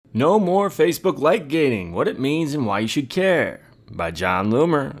No more Facebook like gating, what it means and why you should care, by John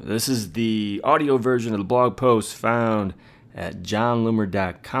Loomer. This is the audio version of the blog post found at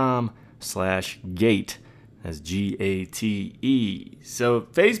johnloomer.com/gate. That's Gate. So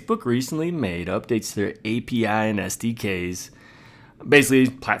Facebook recently made updates to their API and SDKs, basically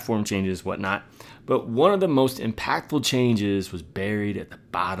platform changes, whatnot. But one of the most impactful changes was buried at the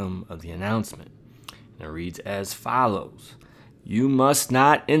bottom of the announcement. And it reads as follows. You must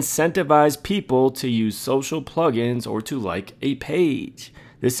not incentivize people to use social plugins or to like a page.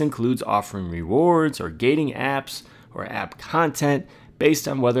 This includes offering rewards or gating apps or app content based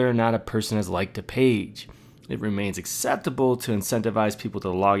on whether or not a person has liked a page. It remains acceptable to incentivize people to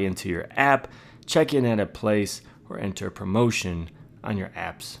log into your app, check in at a place, or enter a promotion on your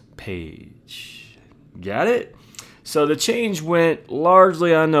app's page. Got it? So the change went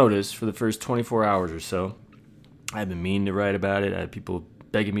largely unnoticed for the first 24 hours or so. I've been meaning to write about it. I had people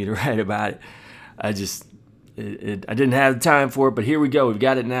begging me to write about it. I didn't have the time for it, but here we go. We've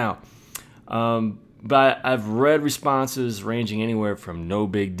got it now. But I've read responses ranging anywhere from no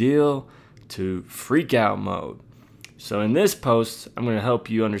big deal to freak out mode. So in this post, I'm going to help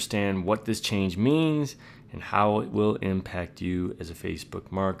you understand what this change means and how it will impact you as a Facebook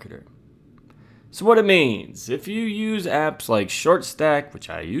marketer. So what it means, if you use apps like ShortStack, which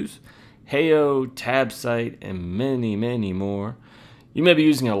I use, Heyo, TabSite, and many, many more, you may be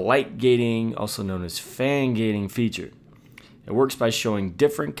using a like gating, also known as fan gating feature. It works by showing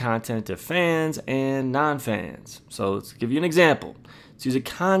different content to fans and non-fans. So let's give you an example. Let's use a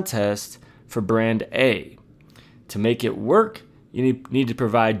contest for brand A. To make it work, you need to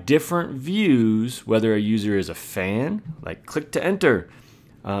provide different views, whether a user is a fan, like click to enter,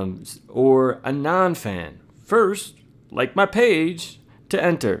 or a non-fan. First, like my page, to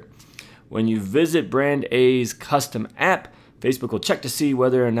enter. When you visit brand A's custom app, Facebook will check to see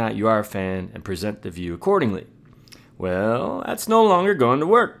whether or not you are a fan and present the view accordingly. Well, that's no longer going to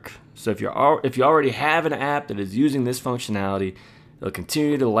work. So if you already have an app that is using this functionality, it'll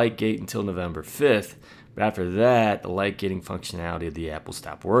continue to like gate until November 5th. But after that, the like gating functionality of the app will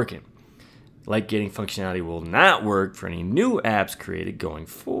stop working. Like gating functionality will not work for any new apps created going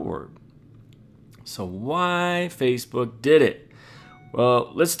forward. So why Facebook did it?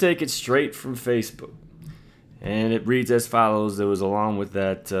 Well, let's take it straight from Facebook. And it reads as follows. It was along with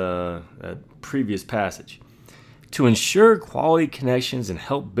that previous passage. To ensure quality connections and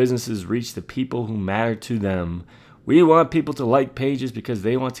help businesses reach the people who matter to them, we want people to like pages because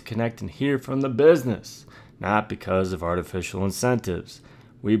they want to connect and hear from the business, not because of artificial incentives.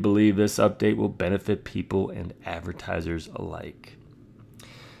 We believe this update will benefit people and advertisers alike.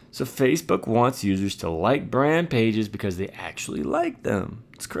 So Facebook wants users to like brand pages because they actually like them.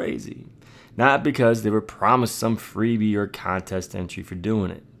 It's crazy. Not because they were promised some freebie or contest entry for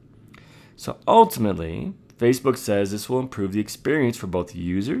doing it. So ultimately, Facebook says this will improve the experience for both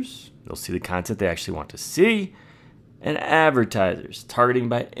users, they'll see the content they actually want to see, and advertisers. Targeting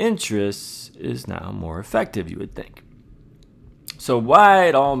by interests is now more effective, you would think. So why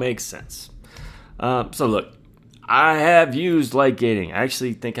it all makes sense. So look, I have used like gating. I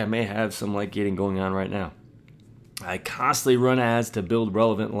actually think I may have some like gating going on right now. I constantly run ads to build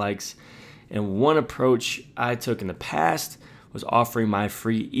relevant likes, and one approach I took in the past was offering my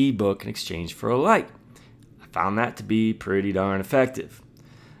free ebook in exchange for a like. I found that to be pretty darn effective.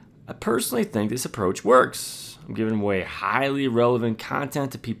 I personally think this approach works. I'm giving away highly relevant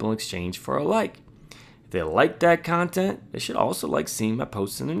content to people in exchange for a like. If they like that content, they should also like seeing my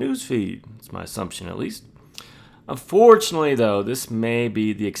posts in the newsfeed. It's my assumption at least. Unfortunately, though, this may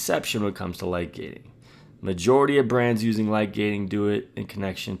be the exception when it comes to like gating. Majority of brands using like gating do it in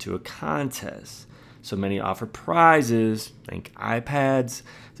connection to a contest. So many offer prizes, think iPads,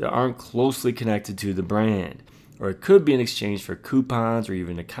 that aren't closely connected to the brand. Or it could be in exchange for coupons or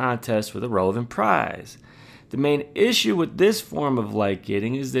even a contest with a relevant prize. The main issue with this form of like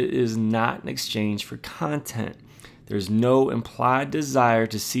gating is that it is not in exchange for content. There's no implied desire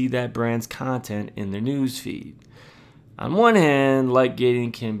to see that brand's content in their newsfeed. On one hand, like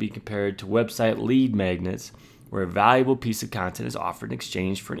gating can be compared to website lead magnets, where a valuable piece of content is offered in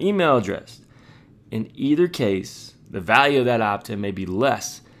exchange for an email address. In either case, the value of that opt-in may be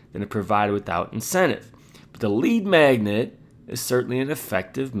less than if provided without incentive. But the lead magnet is certainly an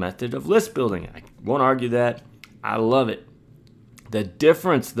effective method of list building. I won't argue that. I love it. The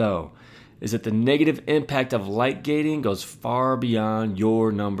difference, though, is that the negative impact of like gating goes far beyond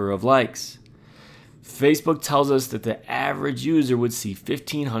your number of likes. Facebook tells us that the average user would see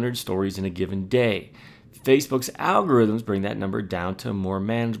 1,500 stories in a given day. Facebook's algorithms bring that number down to a more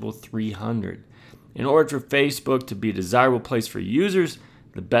manageable 300. In order for Facebook to be a desirable place for users,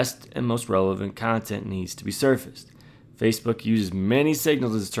 the best and most relevant content needs to be surfaced. Facebook uses many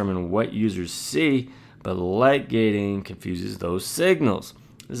signals to determine what users see, but like gating confuses those signals.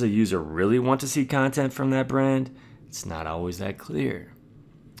 Does a user really want to see content from that brand? It's not always that clear.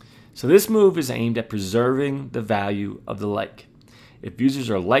 So this move is aimed at preserving the value of the like. If users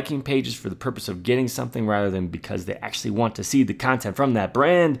are liking pages for the purpose of getting something rather than because they actually want to see the content from that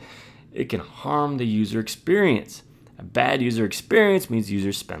brand, it can harm the user experience. A bad user experience means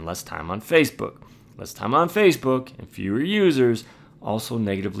users spend less time on Facebook. Less time on Facebook and fewer users also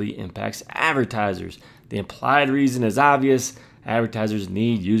negatively impacts advertisers. The implied reason is obvious. Advertisers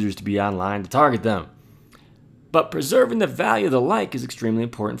need users to be online to target them. But preserving the value of the like is extremely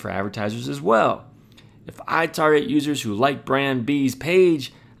important for advertisers as well. If I target users who like brand B's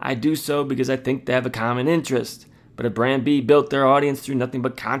page, I do so because I think they have a common interest. But if brand B built their audience through nothing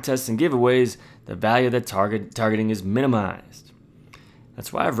but contests and giveaways, the value of that targeting is minimized.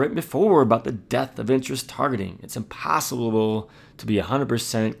 That's why I've written before about the death of interest targeting. It's impossible to be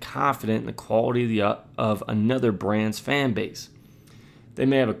 100% confident in the quality of another brand's fan base. They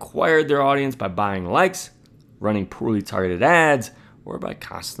may have acquired their audience by buying likes, running poorly targeted ads, or by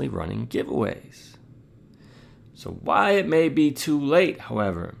constantly running giveaways. So why it may be too late,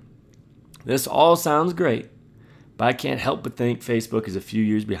 however. This all sounds great, but I can't help but think Facebook is a few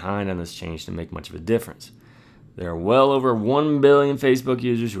years behind on this change to make much of a difference. There are well over 1 billion Facebook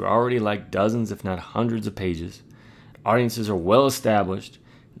users who already like dozens, if not hundreds of pages. Audiences are well established.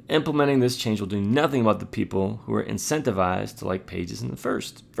 Implementing this change will do nothing about the people who are incentivized to like pages in the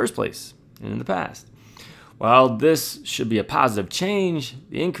first place and in the past. While this should be a positive change,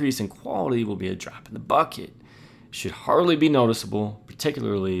 the increase in quality will be a drop in the bucket. It should hardly be noticeable,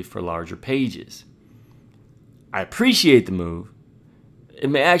 particularly for larger pages. I appreciate the move. It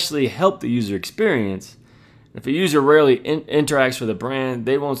may actually help the user experience. If a user rarely interacts with a brand,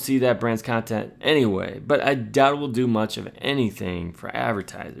 they won't see that brand's content anyway, but I doubt it will do much of anything for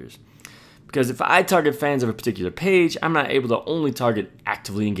advertisers. Because if I target fans of a particular page, I'm not able to only target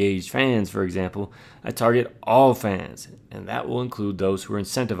actively engaged fans, for example. I target all fans, and that will include those who are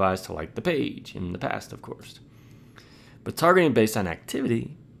incentivized to like the page, in the past, of course. But targeting based on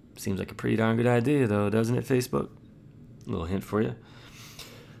activity seems like a pretty darn good idea, though, doesn't it, Facebook? A little hint for you.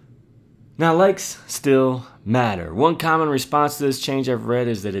 Now, likes still matter. One common response to this change I've read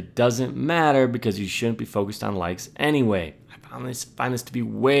is that it doesn't matter because you shouldn't be focused on likes anyway. I find this to be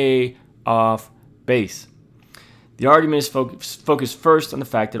way off base. The argument is focused first on the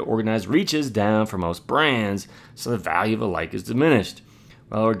fact that organized reach is down for most brands, so the value of a like is diminished.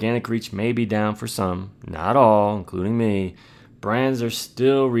 While organic reach may be down for some, not all, including me, brands are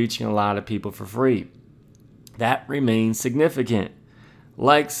still reaching a lot of people for free. That remains significant.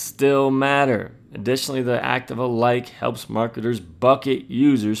 Likes still matter. Additionally, the act of a like helps marketers bucket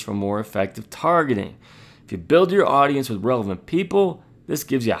users for more effective targeting. If you build your audience with relevant people, this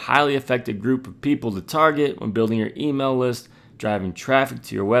gives you a highly effective group of people to target when building your email list, driving traffic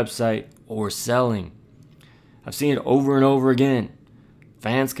to your website, or selling. I've seen it over and over again.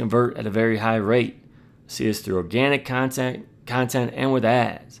 Fans convert at a very high rate. See this through organic content and with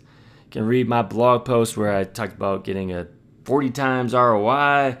ads. You can read my blog post where I talked about getting a 40 times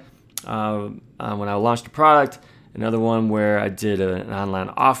ROI when I launched a product. Another one where I did an online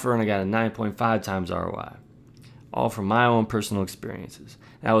offer and I got a 9.5 times ROI. All from my own personal experiences.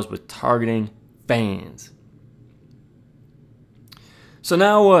 That was with targeting fans. So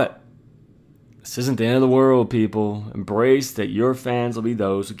now what? This isn't the end of the world, people. Embrace that your fans will be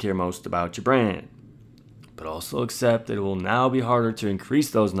those who care most about your brand. But also accept that it will now be harder to increase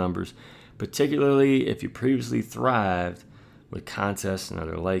those numbers, particularly if you previously thrived with contests and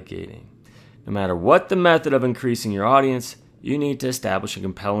other like gating. No matter what the method of increasing your audience, you need to establish a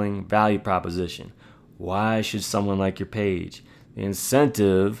compelling value proposition. Why should someone like your page? The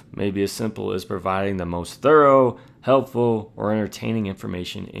incentive may be as simple as providing the most thorough, helpful, or entertaining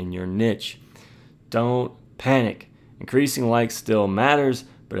information in your niche. Don't panic. Increasing likes still matters,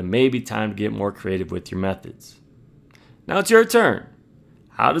 but it may be time to get more creative with your methods. Now it's your turn.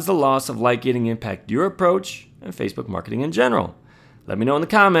 How does the loss of like gating impact your approach and Facebook marketing in general? Let me know in the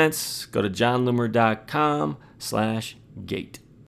comments. Go to johnloomer.com/gate.